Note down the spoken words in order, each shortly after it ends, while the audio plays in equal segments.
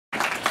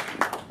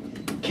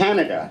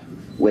Canada,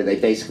 where they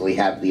basically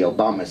have the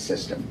Obama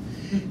system,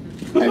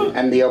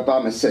 and the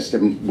Obama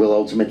system will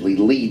ultimately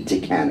lead to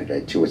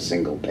Canada to a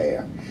single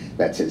payer.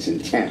 That's its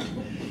intent.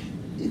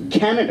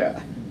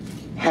 Canada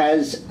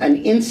has an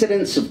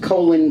incidence of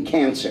colon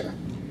cancer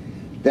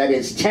that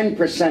is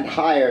 10%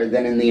 higher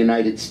than in the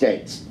United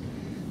States.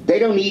 They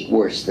don't eat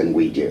worse than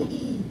we do.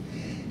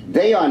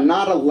 They are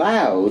not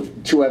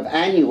allowed to have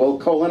annual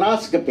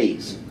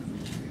colonoscopies,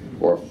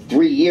 or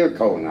 3-year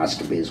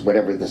colonoscopies,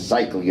 whatever the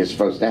cycle you're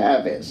supposed to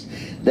have is.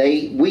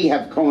 We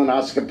have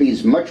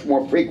colonoscopies much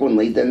more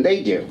frequently than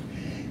they do.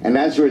 And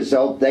as a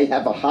result, they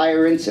have a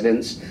higher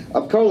incidence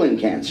of colon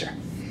cancer.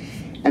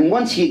 And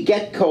once you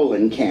get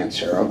colon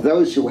cancer, of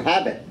those who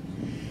have it,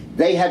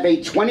 they have a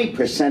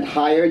 20%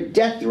 higher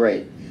death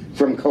rate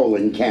from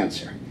colon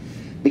cancer.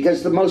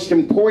 Because the most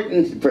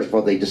important, first of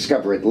all, they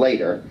discover it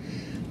later,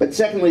 but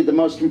secondly, the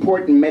most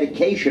important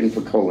medication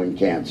for colon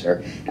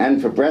cancer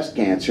and for breast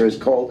cancer is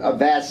called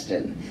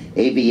Avastin,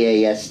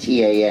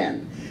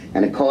 A-V-A-S-T-A-N.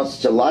 And it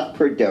costs a lot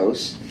per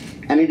dose,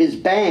 and it is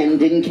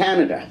banned in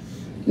Canada.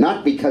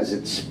 Not because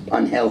it's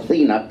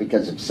unhealthy, not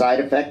because of side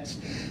effects,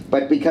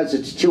 but because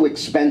it's too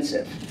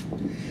expensive.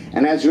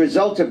 And as a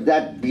result of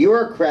that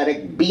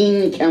bureaucratic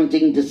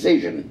bean-counting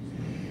decision,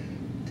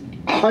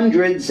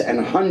 hundreds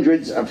and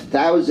hundreds of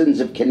thousands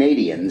of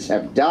Canadians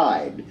have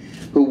died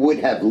who would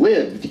have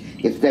lived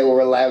if they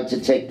were allowed to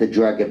take the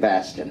drug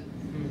Avastin.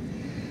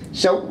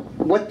 So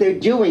what they're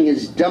doing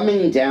is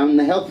dumbing down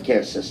the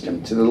healthcare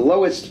system to the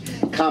lowest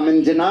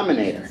common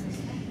denominator.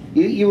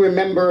 You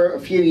remember a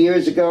few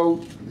years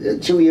ago,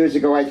 2 years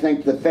ago I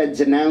think, the feds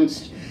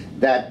announced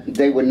that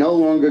they were no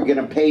longer going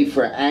to pay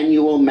for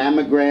annual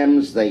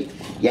mammograms.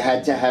 You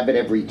had to have it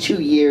every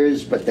 2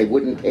 years, but they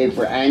wouldn't pay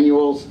for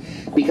annuals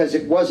because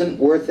it wasn't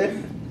worth it.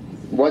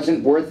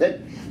 Wasn't worth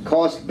it.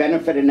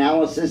 Cost-benefit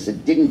analysis,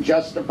 it didn't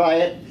justify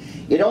it.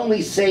 It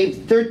only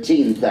saved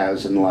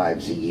 13,000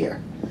 lives a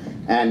year.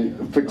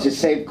 And to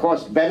save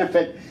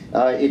cost-benefit,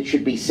 it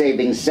should be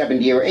saving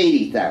 70 or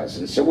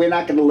 80,000. So we're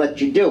not going to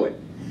let you do it.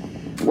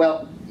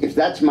 Well, if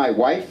that's my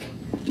wife,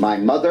 my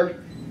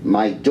mother,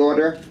 my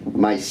daughter,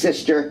 my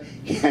sister,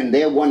 and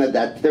they're one of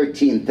that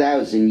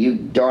 13,000, you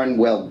darn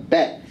well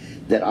bet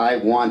that I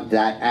want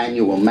that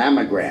annual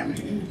mammogram.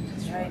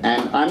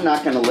 And I'm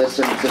not going to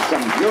listen to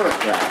some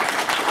bureaucrat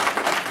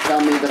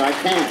tell me that I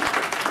can't.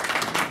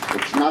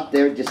 It's not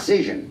their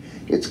decision.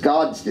 It's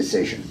God's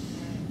decision.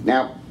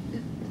 Now,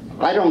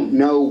 I don't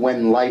know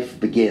when life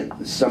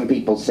begins. Some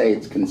people say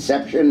it's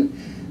conception.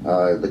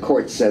 The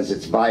court says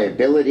it's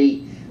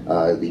viability.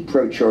 The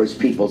pro-choice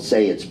people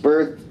say it's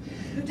birth.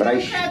 The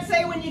Democrats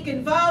say when you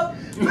can vote.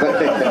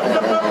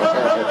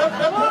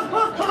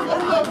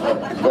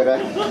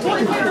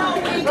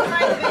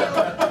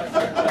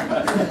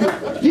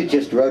 You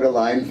just wrote a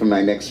line for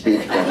my next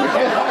speech.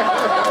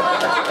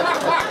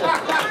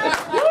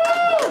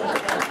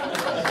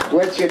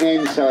 What's your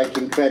name so I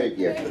can credit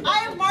you?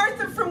 I am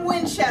Martha from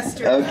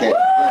Winchester. Okay.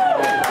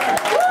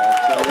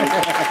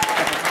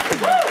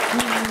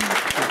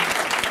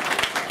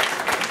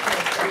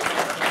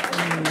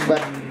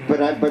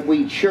 But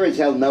we sure as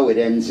hell know it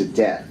ends at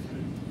death.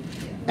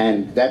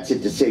 And that's a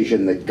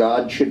decision that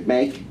God should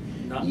make,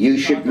 you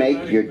should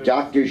make, your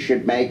doctors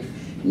should make,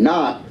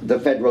 not the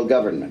federal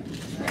government.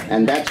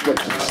 And that's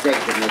what's at stake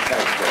in this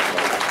healthcare.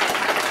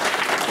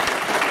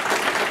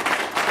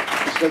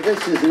 So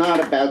this is not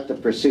about the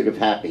pursuit of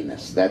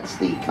happiness. That's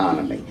the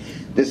economy.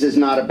 This is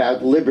not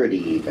about liberty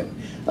even.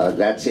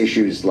 That's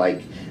issues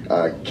like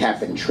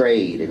cap and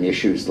trade and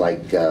issues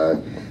like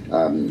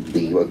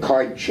the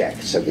card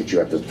check so that you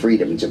have the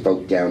freedom to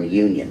vote down a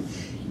union.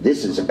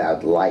 This is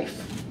about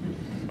life.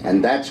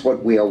 And that's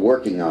what we are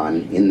working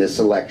on in this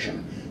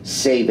election,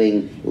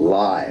 saving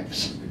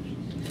lives.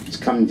 It's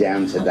come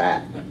down to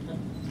that.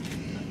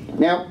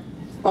 Now,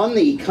 on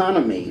the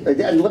economy,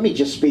 and let me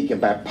just speak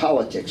about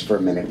politics for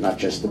a minute, not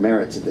just the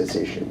merits of this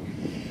issue.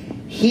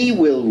 He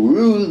will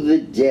rue the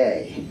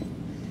day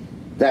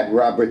that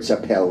Roberts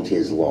upheld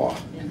his law.